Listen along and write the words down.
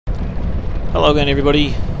Hello again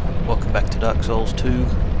everybody, welcome back to Dark Souls 2.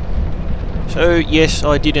 So yes,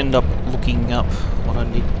 I did end up looking up what I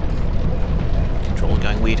need... Control's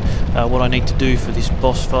going weird. What I need to do for this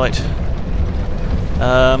boss fight.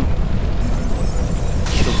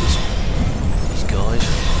 Kill these guys.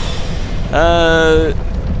 I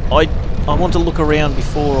want to look around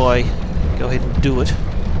before I go ahead and do it.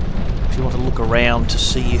 I want to look around to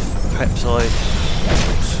see if perhaps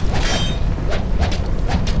if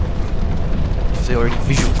there are any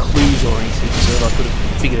visual clues or anything so that I could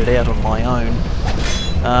have figured it out on my own.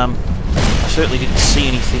 I certainly didn't see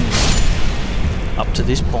anything up to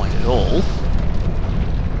this point at all.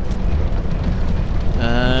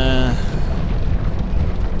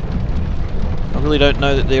 I really don't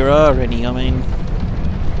know that there are any. I mean,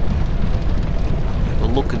 have a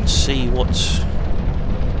look and see what's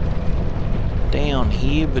down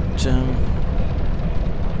here, but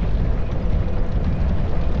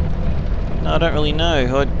no, I don't really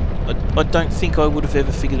know. I don't think I would have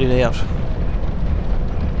ever figured it out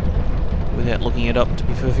without looking it up, to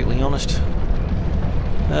be perfectly honest.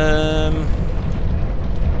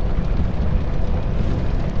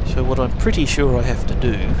 So what I'm pretty sure I have to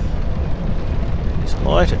do is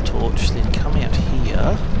light a torch, then come out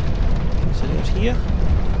here. Is it out here?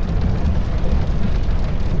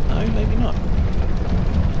 No, maybe not.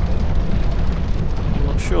 I'm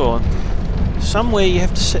not sure. Somewhere you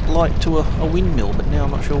have to set light to a windmill, but now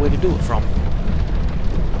I'm not sure where to do it from.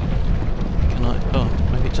 Can I... oh,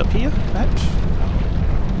 maybe it's up here, perhaps?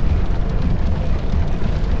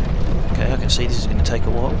 Okay, I can see this is going to take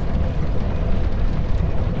a while.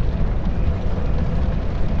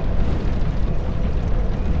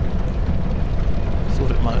 I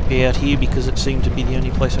thought it might be out here because it seemed to be the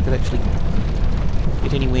only place I could actually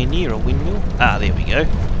get anywhere near a windmill. Ah, there we go.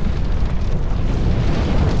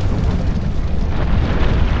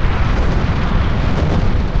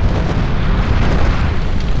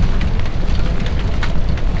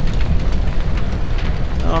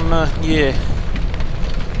 Yeah.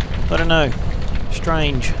 I don't know.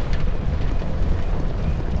 Strange.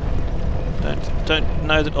 Don't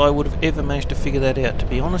know that I would have ever managed to figure that out, to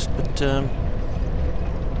be honest, but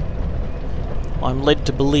I'm led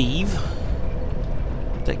to believe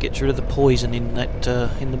that gets rid of the poison in that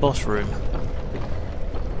in the boss room.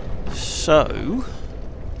 So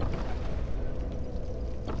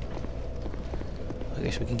I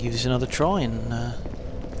guess we can give this another try and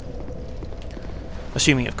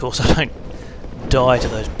assuming, of course, I don't die to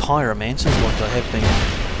those pyromancers like I have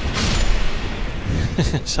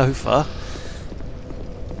been so far.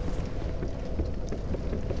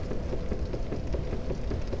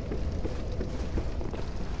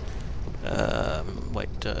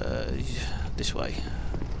 Wait, this way.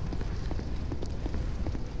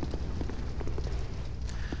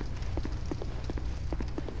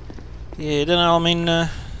 Yeah, I don't know, I mean, I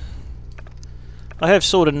have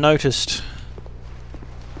sort of noticed,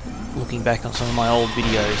 looking back on some of my old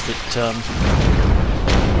videos, that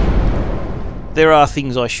there are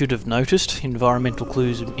things I should have noticed, environmental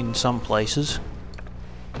clues in some places.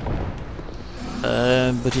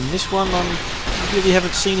 But in this one, I really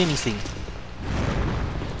haven't seen anything.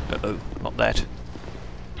 Uh-oh, not that.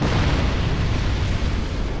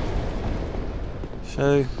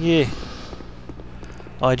 So, yeah.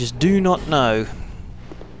 I just do not know.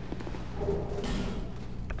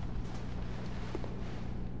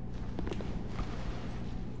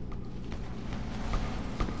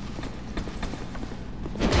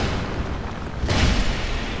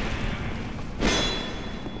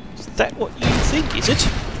 Is that what you think, is it?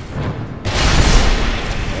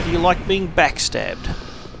 How do you like being backstabbed?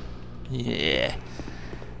 Yeah.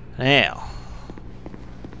 Now,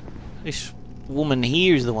 this woman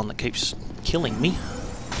here is the one that keeps killing me.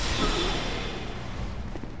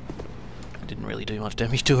 Didn't really do much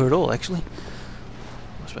damage to her at all, actually.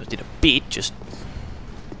 I suppose it did a bit, just...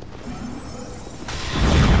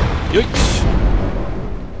 Yikes!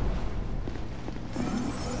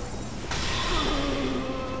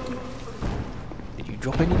 Did you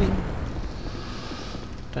drop anything?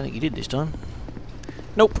 Don't think you did this time.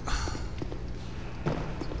 Nope.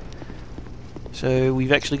 So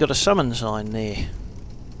we've actually got a summon sign there.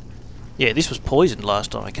 Yeah, this was poisoned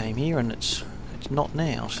last time I came here, and it's not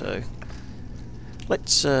now, so...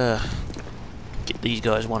 Let's get these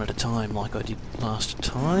guys one at a time like I did last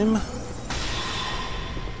time.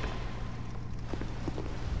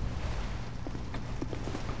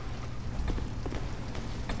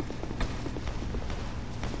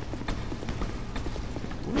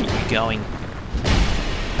 Where are you going?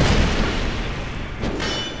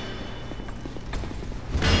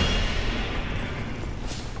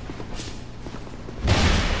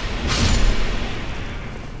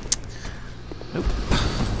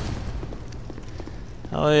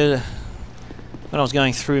 when I was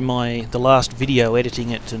going through the last video,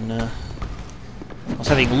 editing it, and I was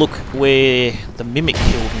having a look where the mimic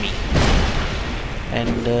killed me,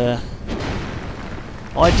 and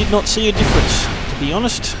I did not see a difference, to be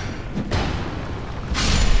honest,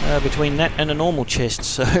 between that and a normal chest,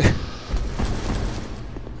 so I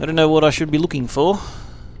don't know what I should be looking for.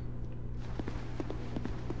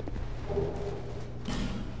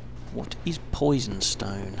 What is poison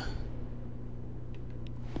stone?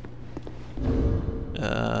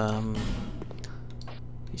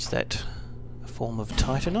 Is that a form of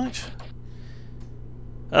titanite?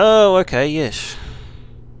 Oh, okay, yes.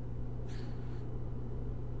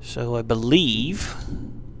 So I believe...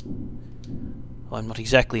 I'm not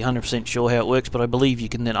exactly 100% sure how it works, but I believe you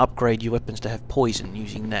can then upgrade your weapons to have poison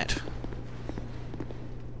using that.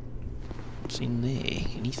 What's in there?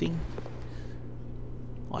 Anything?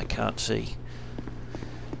 I can't see.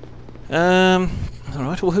 Alright,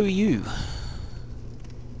 well, who are you?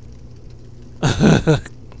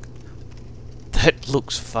 That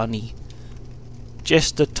looks funny.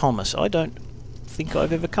 Jester Thomas. I don't think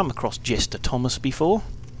I've ever come across Jester Thomas before.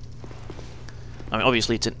 I mean,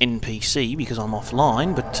 obviously it's an NPC because I'm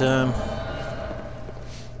offline, but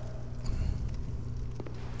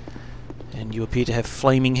and you appear to have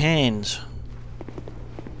flaming hands.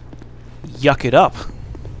 Yuck it up.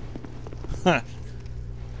 Huh.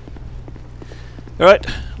 Alright,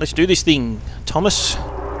 let's do this thing, Thomas.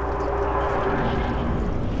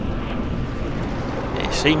 Yeah,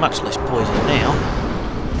 see, much less poison now.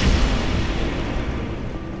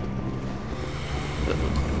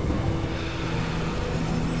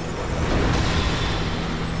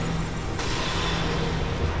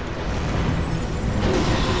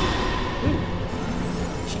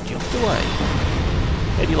 She jumped away.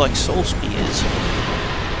 How do you like soul spears?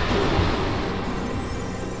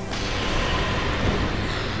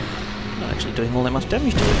 Not actually doing all that much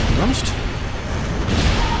damage to it, to be honest.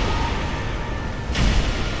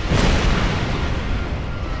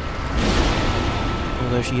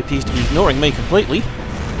 Although she appears to be ignoring me completely,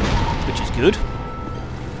 which is good.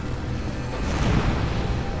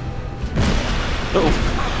 Uh-oh.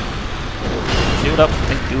 Shield up,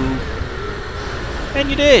 thank you. And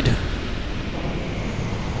you're dead.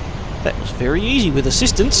 That was very easy with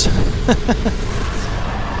assistance.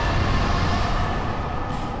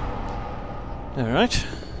 Alright.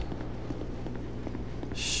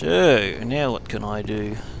 So, now what can I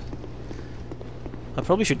do? I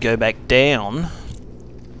probably should go back down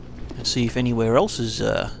and see if anywhere else is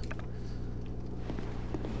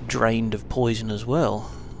drained of poison as well.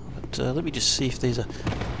 But let me just see if there's a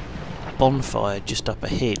bonfire just up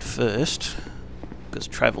ahead first, because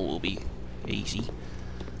travel will be easy.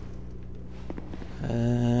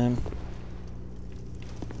 That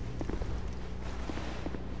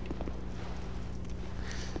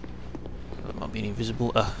might be an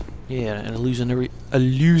invisible... yeah, an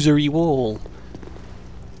illusory wall.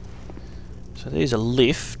 So there's a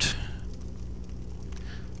lift.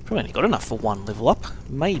 Probably only got enough for one level up.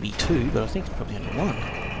 Maybe two, but I think it's probably only one.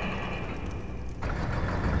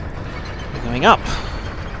 We're going up.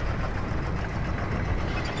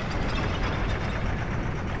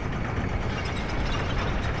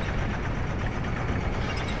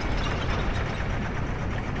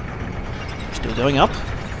 Still going up.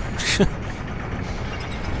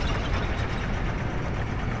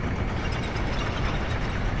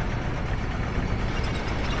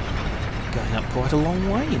 Going up quite a long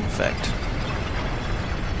way, in fact.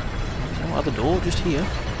 There's no other door, just here.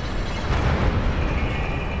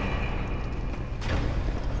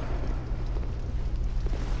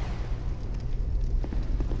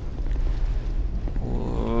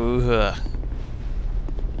 Whoa.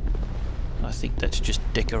 I think that's just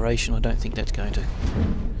decoration. I don't think that's going to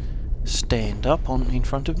stand up in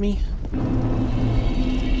front of me.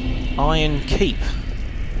 Iron Keep.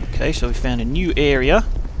 Okay, so we found a new area.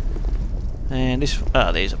 And this...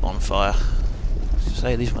 there's a bonfire.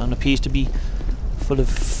 Say this one appears to be full of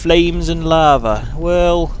flames and lava.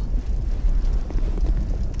 Well,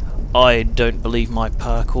 I don't believe my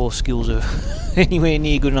parkour skills are anywhere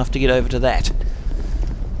near good enough to get over to that.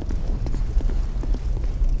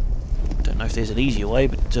 Don't know if there's an easier way,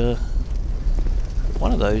 but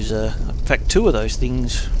one of those, in fact two of those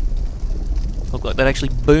things look like they'd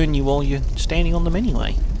actually burn you while you're standing on them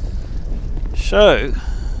anyway. So,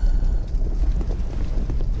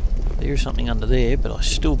 there's something under there, but I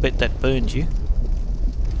still bet that burns you.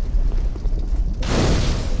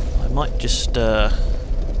 I might just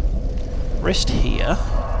rest here.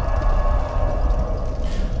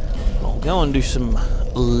 I'll go and do some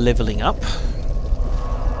levelling up.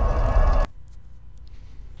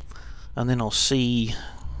 and then I'll see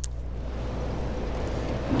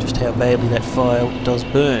just how badly that fire does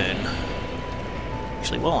burn.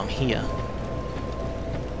 Actually, while I'm here,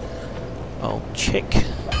 I'll check.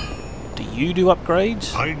 Do you do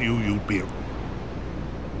upgrades? I knew you'd be...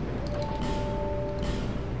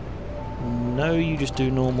 No, you just do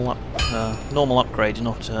normal upgrades,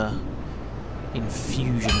 not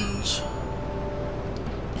infusions.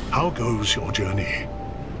 How goes your journey?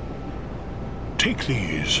 Take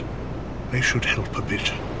these. They should help a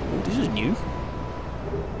bit. Oh, this is new.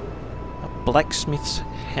 A blacksmith's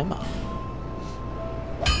hammer.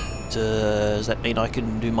 Does that mean I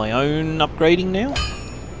can do my own upgrading now?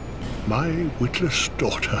 My witless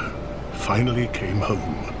daughter finally came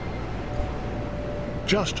home.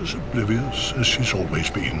 Just as oblivious as she's always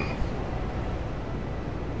been.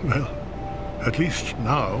 Well, at least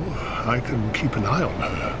now I can keep an eye on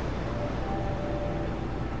her.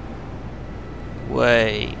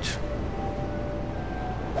 Wait.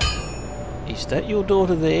 Is that your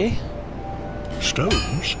daughter there?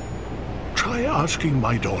 Stones? Try asking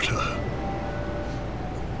my daughter.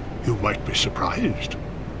 You might be surprised.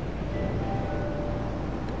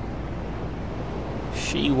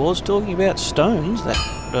 She was talking about stones,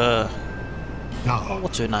 that, Now,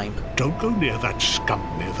 what's her name? don't go near that scum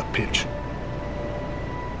near the pit.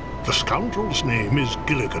 The scoundrel's name is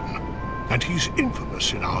Gilligan, and he's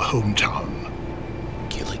infamous in our hometown.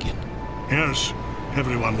 Gilligan. Yes,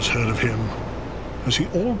 everyone's heard of him, as he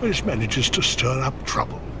always manages to stir up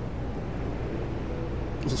trouble.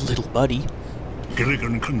 Little buddy.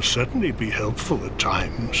 Gilligan can certainly be helpful at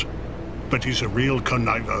times, but he's a real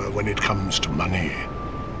conniver when it comes to money.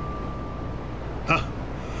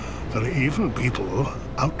 There are even people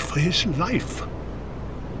out for his life.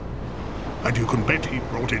 And you can bet he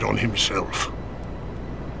brought it on himself.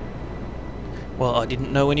 Well, I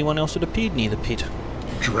didn't know anyone else had appeared near the pit.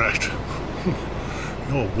 Drat.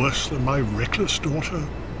 You're worse than my reckless daughter.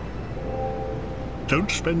 Don't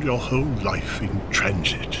spend your whole life in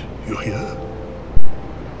transit, you hear?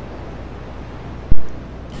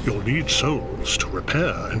 You'll need souls to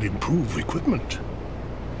repair and improve equipment.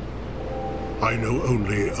 I know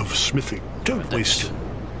only of smithing. Don't waste it.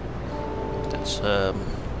 That's,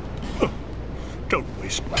 Don't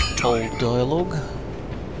waste my old time. dialogue.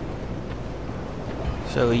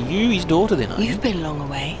 So are you his daughter then, are you? You've been long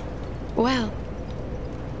away. Well,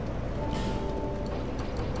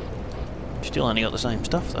 Still only got the same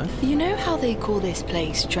stuff, though. you know how they call this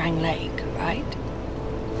place Drang Lake, right?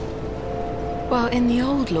 Well, in the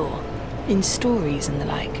old lore, in stories and the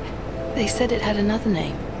like, they said it had another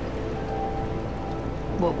name.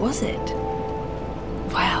 What was it?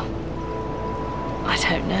 Well, I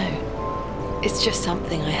don't know. It's just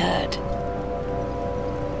something I heard.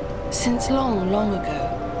 Since long, long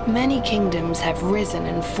ago, many kingdoms have risen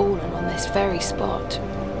and fallen on this very spot.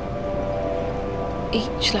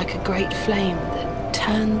 Each like a great flame that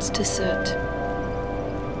turns to soot.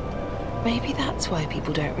 Maybe that's why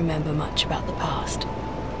people don't remember much about the past.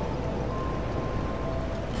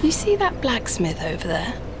 You see that blacksmith over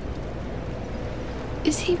there?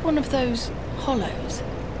 Is he one of those hollows?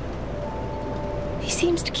 He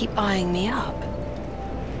seems to keep eyeing me up.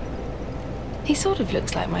 He sort of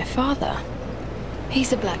looks like my father.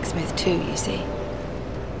 He's a blacksmith too, you see.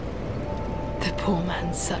 The poor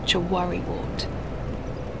man's such a worrywart.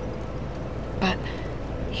 But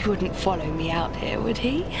he wouldn't follow me out here, would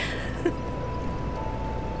he?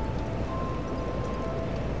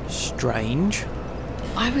 Strange.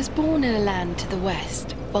 I was born in a land to the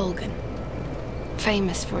west, Vulcan,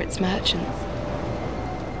 famous for its merchants.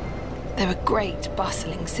 They were great,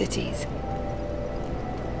 bustling cities.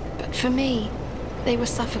 But for me, they were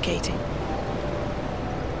suffocating.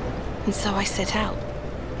 And so I set out,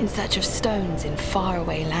 in search of stones in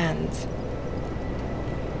faraway lands.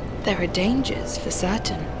 There are dangers, for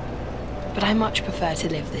certain, but I much prefer to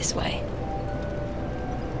live this way.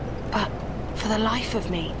 But for the life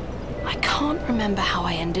of me, I can't remember how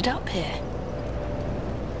I ended up here.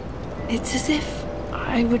 It's as if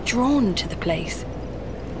I were drawn to the place,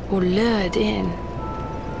 or lured in.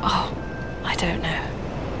 Oh, I don't know.